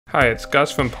Hey, it's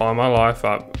Gus from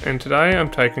PyMyLifeUp, and today I'm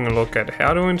taking a look at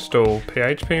how to install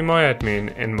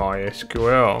PHPMyAdmin and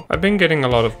MySQL. I've been getting a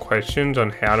lot of questions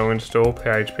on how to install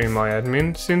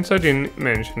PHPMyAdmin since I didn't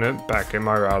mention it back in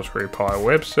my Raspberry Pi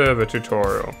web server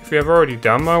tutorial. If you have already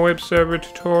done my web server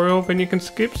tutorial, then you can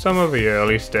skip some of the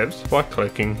early steps by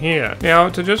clicking here. Now,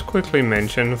 to just quickly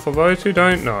mention, for those who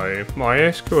don't know,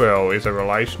 MySQL is a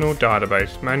relational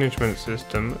database management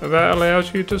system that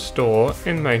allows you to store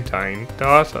and maintain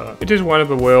data. It is one of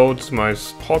the world's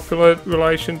most popular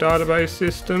relation database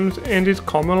systems and is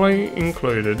commonly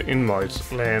included in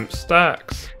most LAMP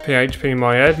stacks.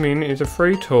 PHPMyAdmin is a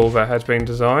free tool that has been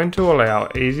designed to allow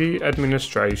easy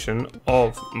administration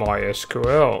of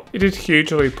MySQL. It is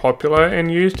hugely popular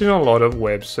and used in a lot of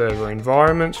web server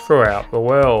environments throughout the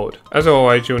world. As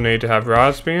always, you'll need to have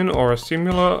Raspbian or a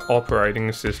similar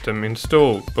operating system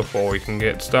installed before we can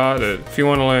get started. If you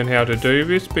want to learn how to do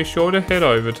this, be sure to head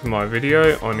over to my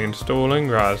video on installing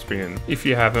Raspbian if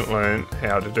you haven't learned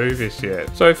how to do this yet.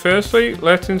 So firstly,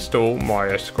 let's install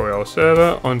MySQL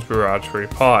Server onto the Raspberry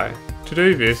Pi. To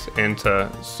do this, enter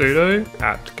sudo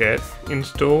apt-get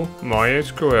install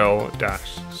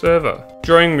mysql-server.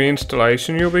 During the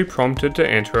installation, you'll be prompted to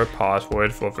enter a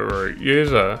password for the root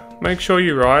user. Make sure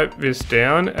you write this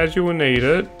down as you will need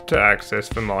it to access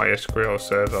the MySQL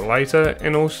server later,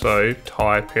 and also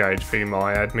tie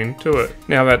PHPMyAdmin to it.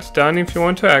 Now that's done, if you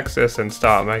want to access and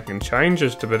start making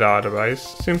changes to the database,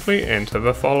 simply enter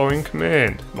the following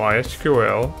command,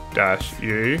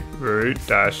 mysql-u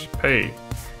root-p.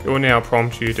 It will now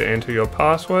prompt you to enter your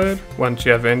password. Once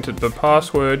you have entered the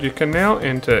password, you can now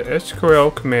enter SQL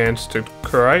commands to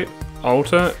create,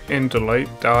 alter, and delete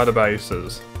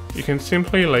databases. You can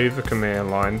simply leave the command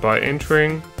line by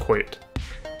entering quit.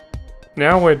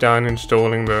 Now we're done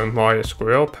installing the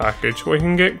MySQL package, we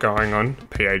can get going on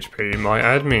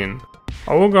PHPMyAdmin.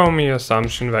 I will go on the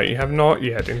assumption that you have not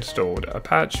yet installed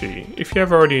Apache. If you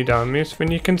have already done this, then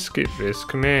you can skip this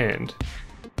command.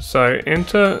 So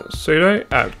enter sudo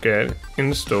apt-get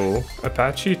install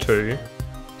apache2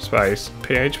 space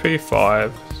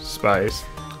php5 space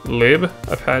lib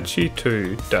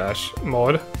apache2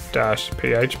 mod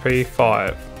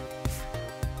php5.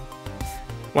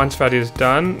 Once that is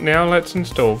done, now let's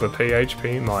install the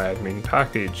PHPMyAdmin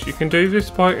package. You can do this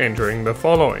by entering the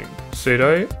following,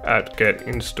 sudo apt-get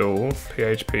install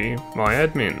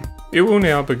PHPMyAdmin. It will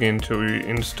now begin to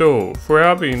install.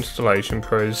 Throughout the installation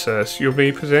process, you'll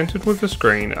be presented with a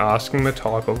screen asking the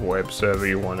type of web server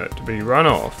you want it to be run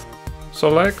off.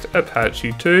 Select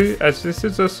Apache 2 as this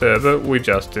is the server we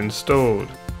just installed.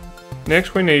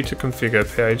 Next, we need to configure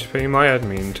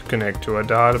PHPMyAdmin to connect to a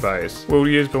database. We'll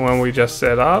use the one we just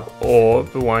set up or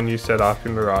the one you set up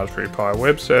in the Raspberry Pi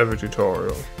web server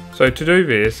tutorial. So to do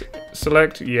this,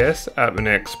 select yes at the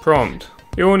next prompt.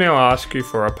 It will now ask you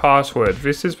for a password.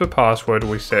 This is the password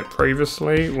we set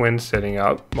previously when setting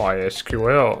up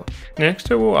MySQL.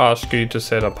 Next, it will ask you to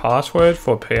set a password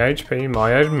for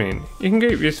PHPMyAdmin. You can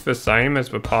keep this the same as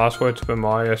the password to the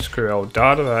MySQL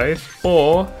database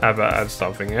or have it as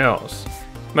something else.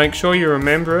 Make sure you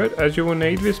remember it as you will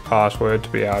need this password to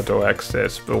be able to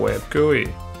access the web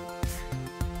GUI.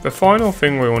 The final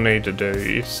thing we will need to do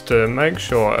is to make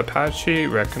sure Apache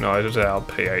recognizes our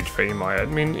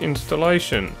PHPMyAdmin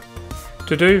installation.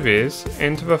 To do this,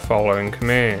 enter the following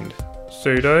command,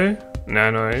 sudo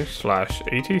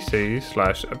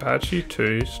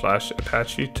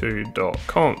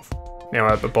nano/etc/apache2/apache2.conf. Now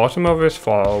at the bottom of this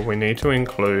file, we need to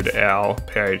include our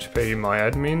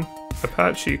PHPMyAdmin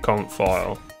Apache conf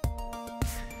file.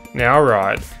 Now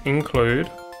write include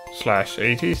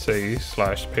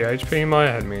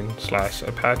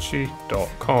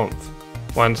 /etc/phpMyAdmin/apache.conf.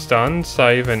 Once done,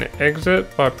 save and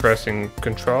exit by pressing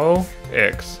Ctrl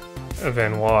X and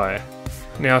then Y.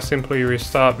 Now simply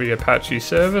restart the Apache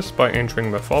service by entering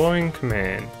the following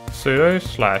command, sudo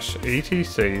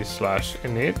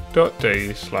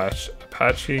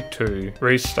 /etc/init.d/apache2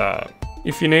 restart.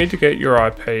 If you need to get your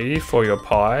IP for your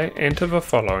Pi, enter the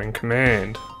following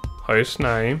command,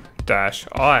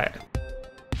 hostname-i.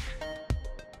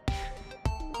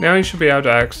 Now you should be able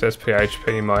to access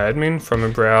PHPMyAdmin from a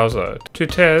browser. To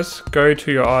test, go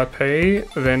to your IP,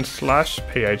 then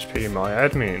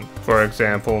 /PHPMyAdmin. For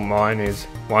example, mine is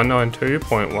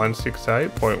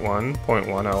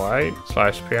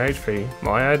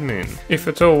 192.168.1.108/PHPMyAdmin. If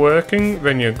it's all working,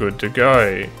 then you're good to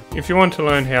go. If you want to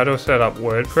learn how to set up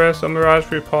WordPress on the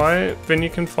Raspberry Pi, then you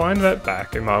can find that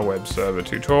back in my web server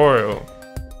tutorial.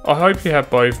 I hope you have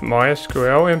both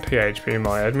MySQL and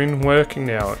PHPMyAdmin working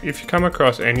now. If you come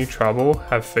across any trouble,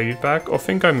 have feedback, or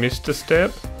think I missed a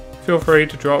step, feel free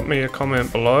to drop me a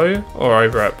comment below or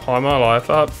over at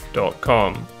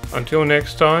PyMyLifeup.com. Until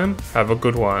next time, have a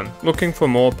good one. Looking for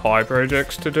more Pi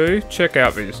projects to do? Check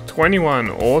out these 21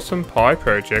 awesome Pi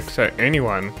projects that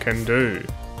anyone can do.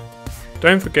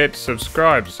 Don't forget to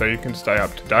subscribe so you can stay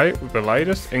up to date with the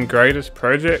latest and greatest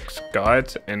projects,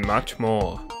 guides and much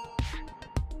more.